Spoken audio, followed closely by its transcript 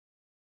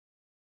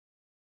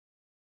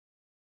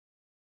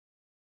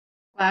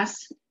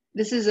Class,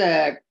 this is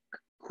a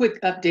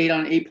quick update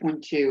on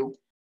 8.2.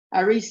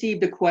 I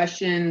received a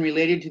question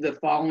related to the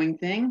following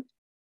thing.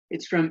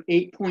 It's from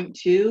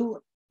 8.2,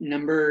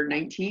 number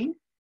 19.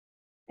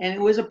 And it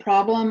was a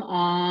problem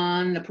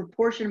on the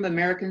proportion of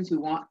Americans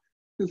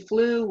who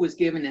flew was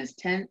given as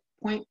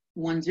 10.10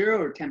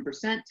 or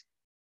 10%.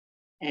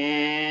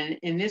 And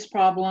in this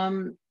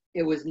problem,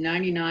 it was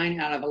 99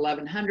 out of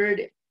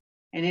 1,100.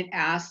 And it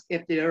asked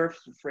if the Earth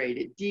rate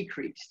it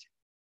decreased.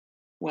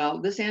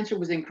 Well, this answer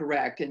was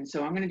incorrect, and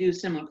so I'm going to do a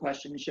similar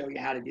question to show you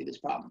how to do this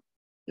problem.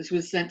 This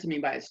was sent to me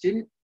by a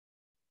student.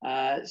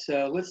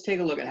 So let's take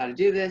a look at how to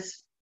do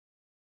this.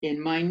 In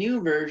my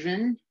new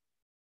version,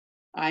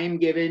 I am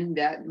given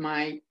that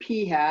my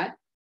p hat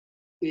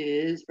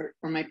is,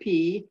 or my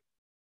p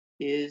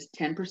is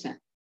 10%,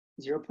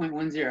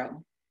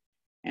 0.10.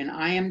 And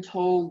I am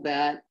told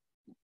that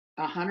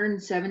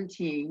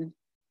 117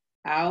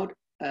 out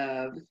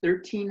of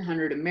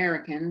 1,300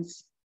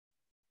 Americans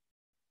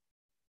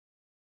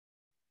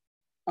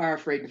are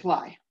afraid to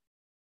fly.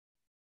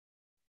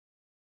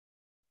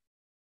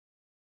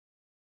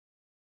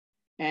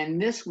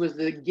 And this was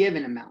the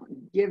given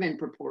amount, given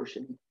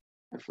proportion,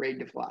 afraid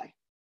to fly.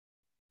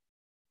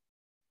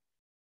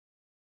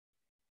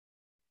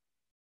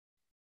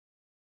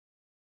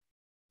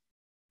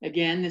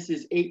 Again, this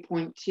is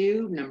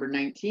 8.2, number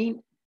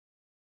 19.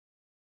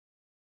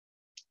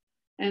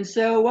 And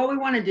so what we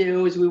want to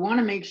do is we want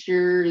to make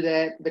sure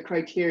that the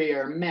criteria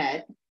are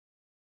met.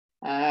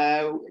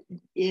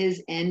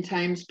 Is n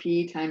times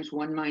p times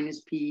 1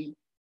 minus p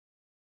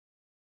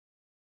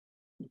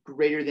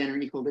greater than or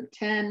equal to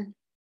 10?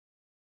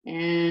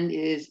 And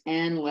is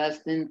n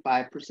less than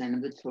 5%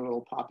 of the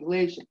total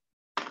population?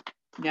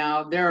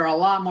 Now, there are a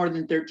lot more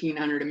than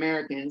 1,300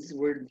 Americans.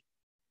 We're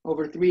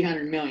over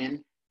 300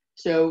 million.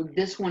 So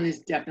this one is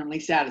definitely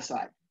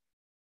satisfied.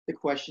 The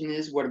question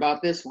is, what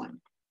about this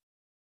one?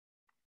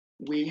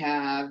 We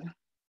have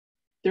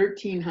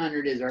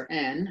 1,300 is our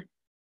n.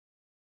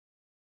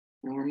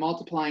 And we're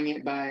multiplying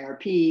it by our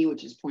p,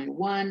 which is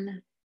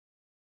 0.1.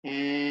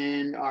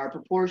 And our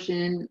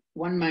proportion,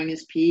 1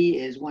 minus p,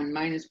 is 1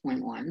 minus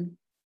 0.1.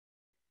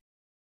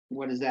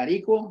 What does that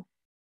equal?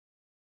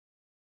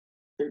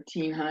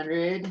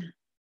 1,300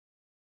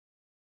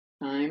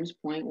 times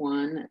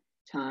 0.1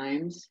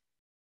 times,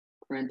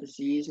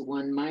 parentheses,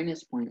 1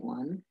 minus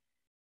 0.1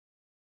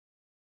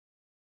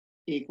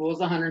 equals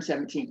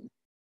 117,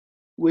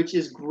 which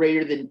is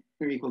greater than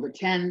or equal to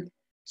 10.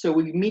 So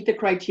we meet the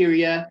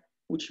criteria,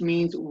 which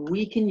means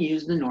we can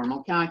use the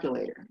normal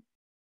calculator.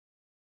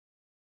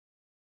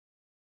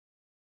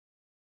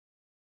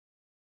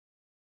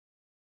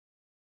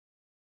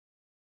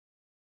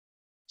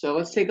 So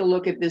let's take a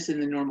look at this in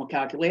the normal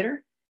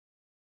calculator.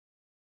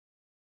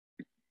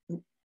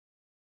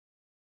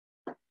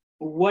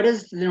 What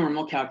does the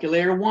normal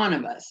calculator want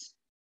of us?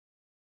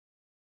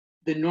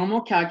 The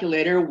normal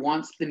calculator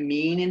wants the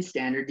mean and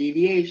standard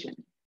deviation.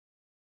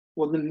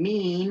 Well, the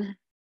mean,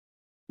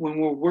 when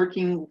we're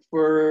working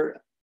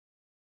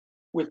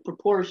with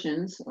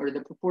proportions, or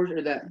the proportion,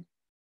 or the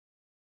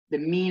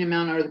mean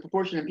amount, or the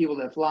proportion of people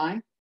that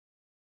fly,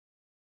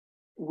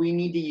 we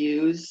need to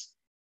use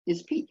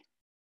is p,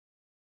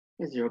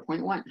 is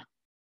 0.1.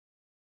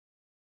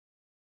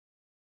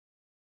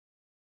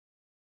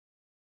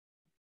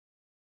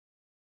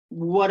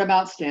 What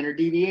about standard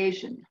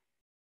deviation?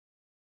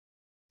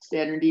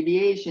 Standard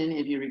deviation,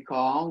 if you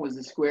recall, was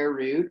the square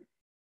root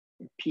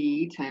of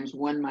p times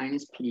 1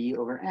 minus p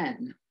over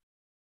n.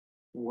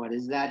 What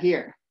is that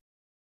here?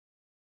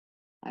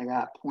 I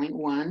got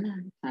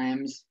 0.1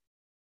 times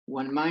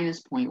 1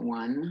 minus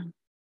 0.1,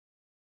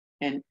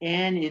 and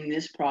n in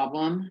this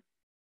problem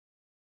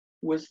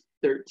was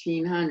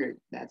 1,300.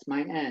 That's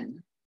my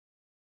n.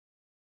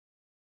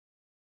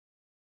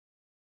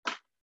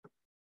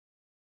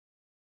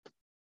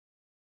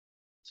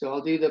 So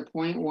I'll do the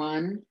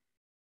 0.1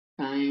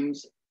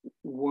 times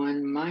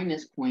 1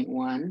 minus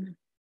 0.1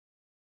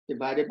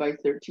 divided by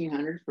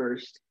 1,300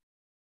 first.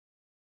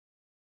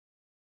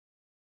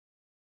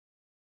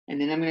 And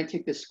then I'm going to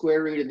take the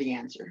square root of the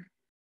answer.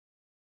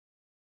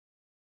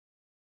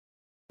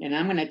 And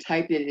I'm going to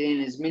type it in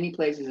as many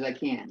places as I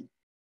can.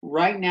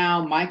 Right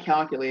now, my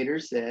calculator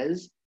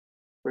says,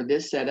 for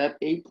this setup,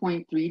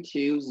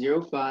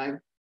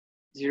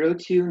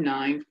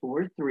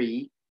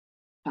 8.320502,943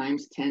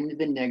 times 10 to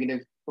the negative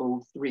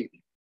 03.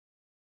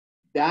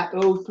 That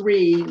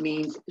 03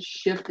 means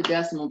shift the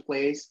decimal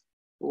place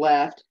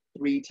left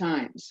 3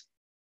 times.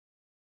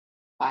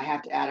 I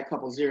have to add a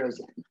couple zeros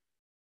in.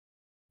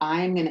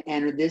 I'm going to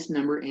enter this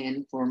number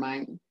in for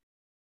my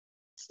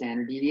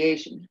standard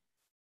deviation.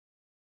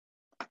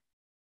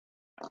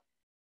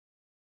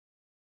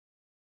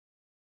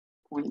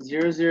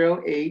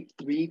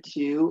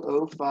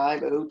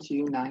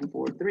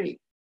 .008320502,943.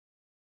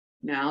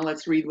 Now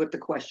let's read what the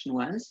question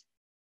was.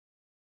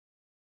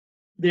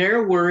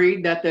 They're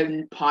worried that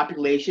the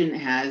population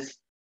is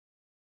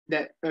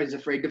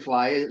afraid to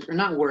fly, or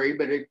not worried,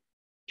 but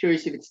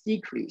curious if it's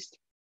decreased.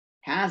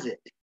 Has it?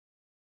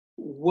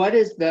 What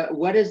is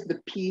the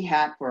p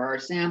hat for our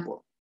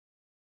sample?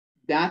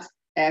 That's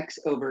x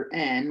over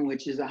n,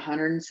 which is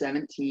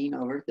 117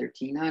 over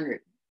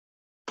 1300.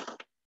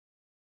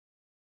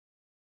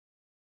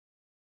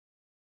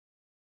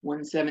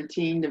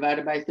 117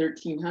 divided by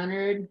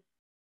 1300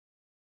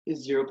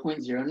 is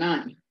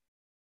 0.09.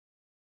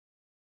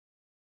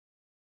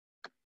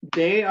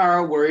 They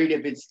are worried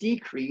if it's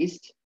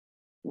decreased,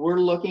 we're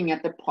looking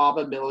at the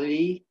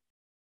probability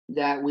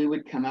that we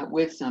would come up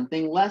with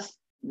something less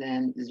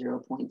than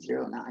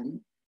 0.09.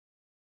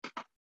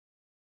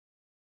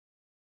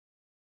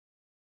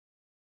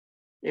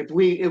 If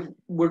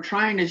we're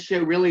trying to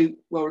show, really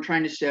what we're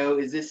trying to show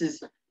is this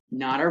is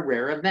not a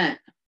rare event.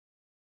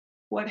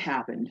 What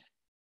happened?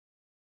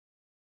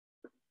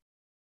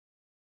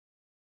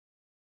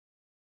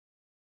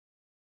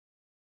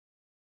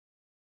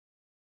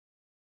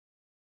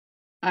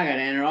 I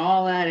gotta enter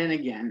all that in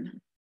again.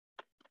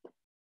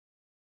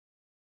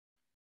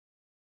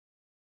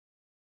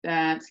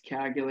 That's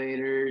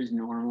calculators,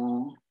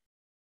 normal.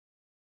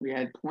 We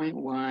had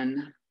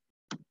 0.1.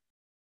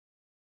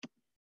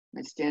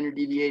 My standard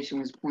deviation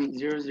was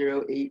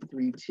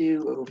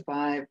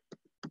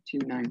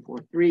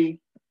 0.008320522943.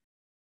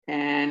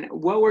 And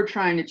what we're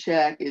trying to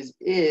check is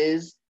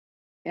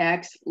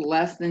x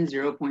less than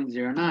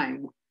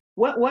 0.09?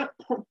 What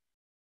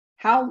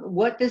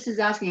this is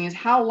asking is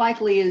how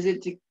likely is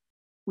it to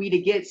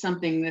get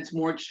something that's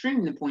more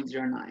extreme than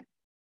 0.09?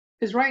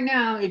 Because right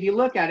now, if you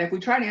look at it, if we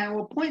try to,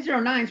 well,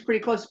 0.09 is pretty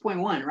close to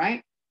 0.1,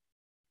 right?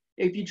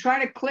 If you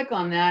try to click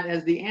on that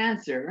as the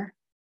answer,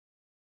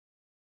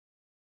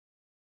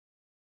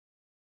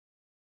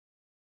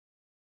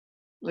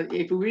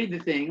 if we read the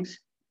things,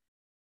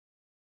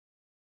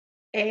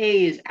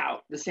 A is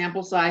out. The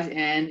sample size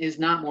N is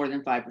not more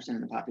than 5%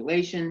 of the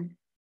population.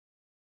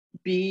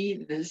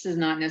 B, this is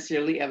not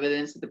necessarily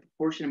evidence that the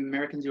proportion of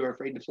Americans who are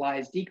afraid to fly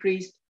is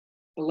decreased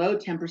below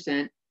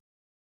 10%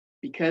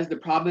 because the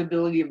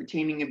probability of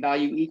attaining a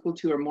value equal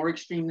to or more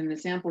extreme than the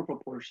sample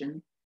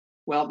proportion.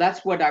 Well,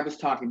 that's what I was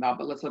talking about,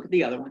 but let's look at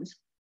the other ones.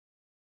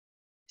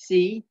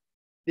 C,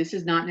 this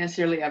is not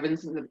necessarily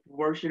evidence that the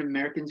proportion of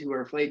Americans who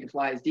are afraid to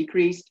fly is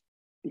decreased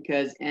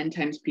because N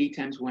times P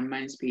times 1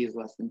 minus P is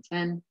less than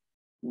 10.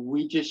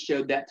 We just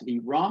showed that to be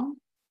wrong.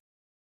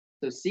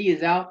 So C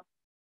is out.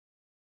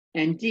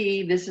 And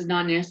D, this is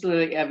not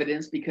necessarily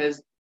evidence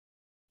because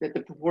that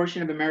the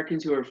proportion of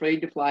Americans who are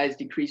afraid to fly is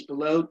decreased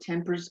below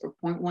 10% or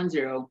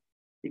 0.10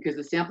 because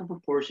the sample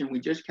proportion we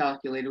just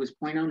calculated was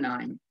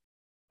 0.09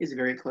 is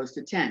very close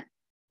to 10.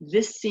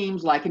 This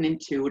seems like an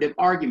intuitive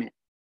argument,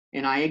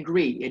 and I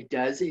agree, it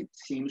does, it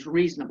seems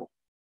reasonable.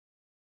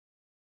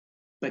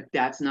 But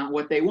that's not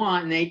what they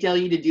want, and they tell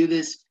you to do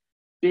this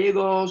big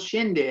old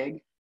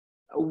shindig.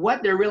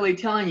 What they're really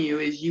telling you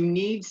is you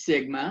need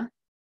sigma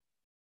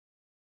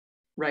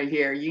right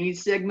here. You need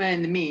sigma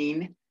in the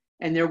mean,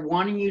 and they're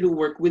wanting you to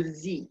work with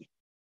Z.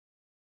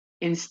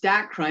 In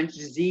StatCrunch,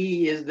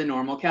 Z is the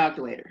normal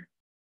calculator.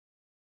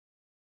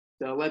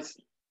 So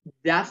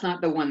that's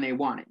not the one they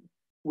wanted.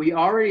 We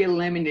already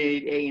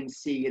eliminated A and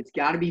C. It's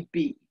got to be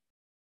B.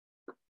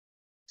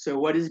 So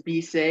what does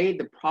B say?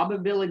 The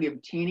probability of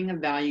obtaining a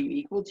value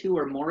equal to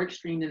or more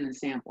extreme than the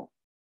sample.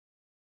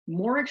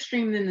 More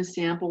extreme than the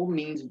sample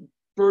means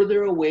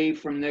further away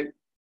from the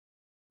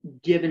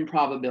given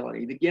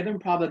probability. The given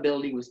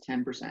probability was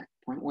 10%,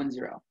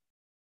 0.10.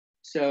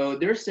 So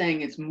they're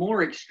saying it's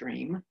more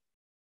extreme.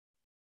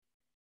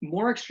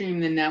 More extreme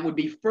than that would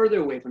be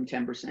further away from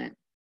 10%.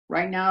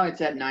 Right now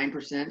it's at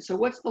 9%. So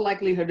what's the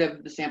likelihood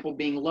of the sample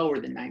being lower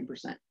than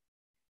 9%?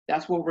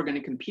 That's what we're going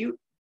to compute.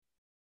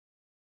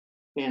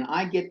 And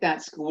I get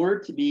that score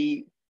to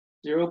be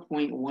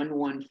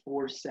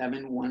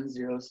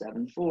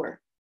 0.11471074.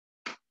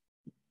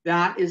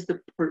 That is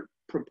the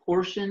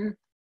proportion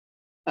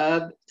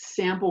of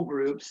sample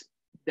groups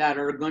that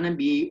are going to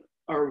be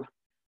or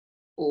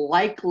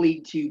likely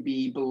to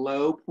be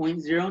below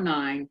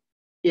 0.09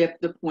 if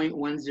the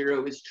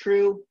 0.10 is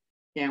true,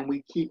 and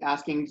we keep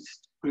asking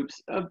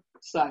groups of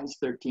size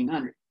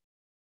 1300.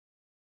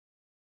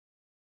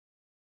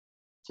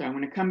 So I'm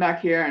going to come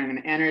back here and I'm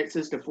going to enter it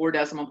says to 4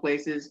 decimal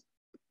places,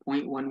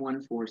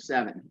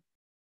 0.1147.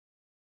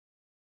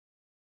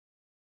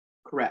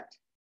 Correct.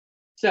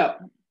 So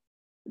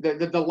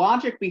the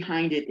logic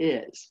behind it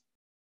is,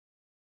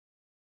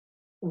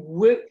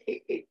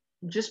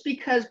 just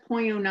because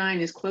 0.09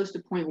 is close to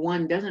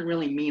 0.1 doesn't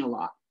really mean a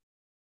lot.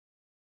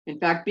 In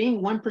fact,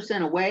 being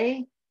 1%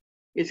 away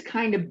is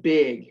kind of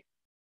big.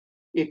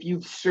 If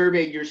you've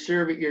surveyed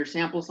your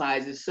sample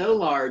size is so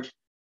large,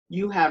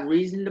 you have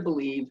reason to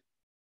believe.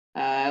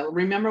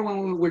 Remember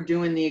when we were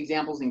doing the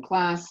examples in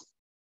class,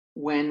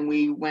 when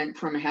we went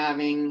from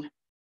having,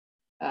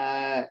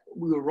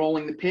 we were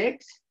rolling the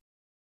pigs,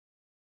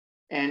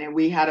 and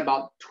we had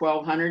about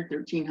 1,200,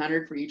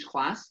 1,300 for each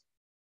class.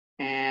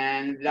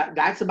 And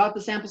that's about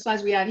the sample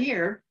size we had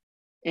here.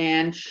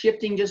 And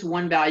shifting just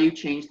one value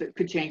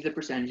could change the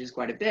percentages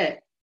quite a bit.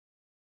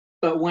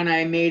 But when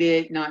I made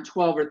it not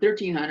 12 or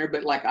 1,300,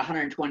 but like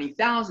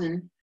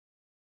 120,000,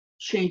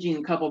 changing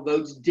a couple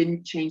votes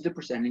didn't change the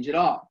percentage at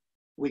all.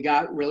 We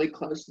got really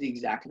close to the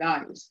exact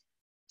values.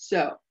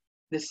 So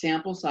the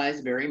sample size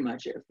very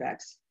much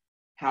affects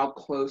how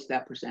close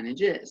that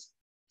percentage is.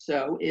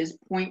 So is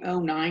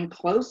 0.09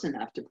 close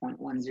enough to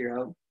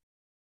 0.10?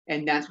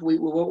 And that's what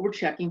we're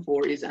checking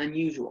for is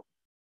unusual.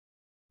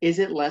 Is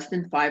it less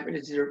than 5?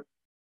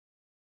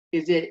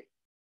 Is it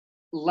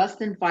less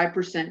than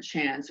 5%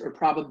 chance or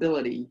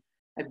probability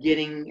of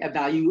getting a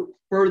value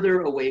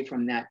further away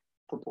from that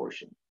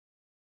proportion?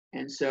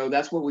 And so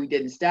that's what we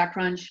did in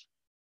StatCrunch.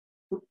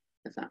 Oop,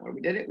 that's not where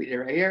we did it. We did it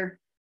right here.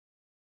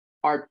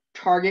 Our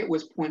target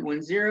was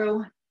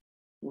 0.10.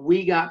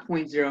 We got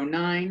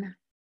 0.09.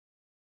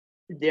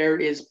 There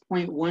is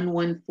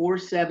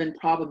 0.1147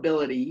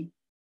 probability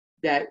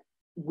that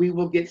we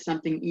will get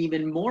something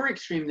even more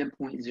extreme than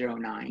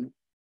 0.09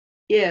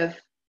 if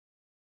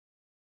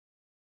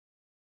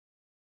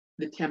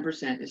the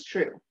 10% is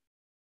true.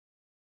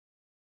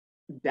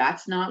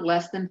 That's not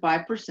less than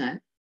 5%,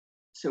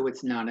 so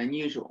it's not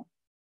unusual.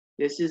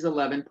 This is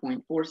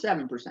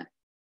 11.47%,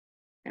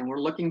 and we're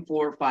looking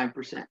for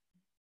 5%.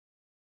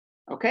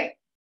 Okay,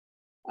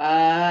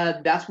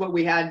 that's what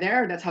we had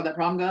there. That's how that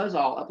problem goes.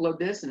 I'll upload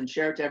this and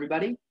share it to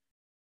everybody.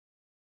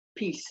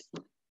 Peace.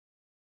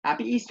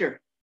 Happy Easter.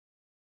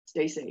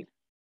 Stay safe.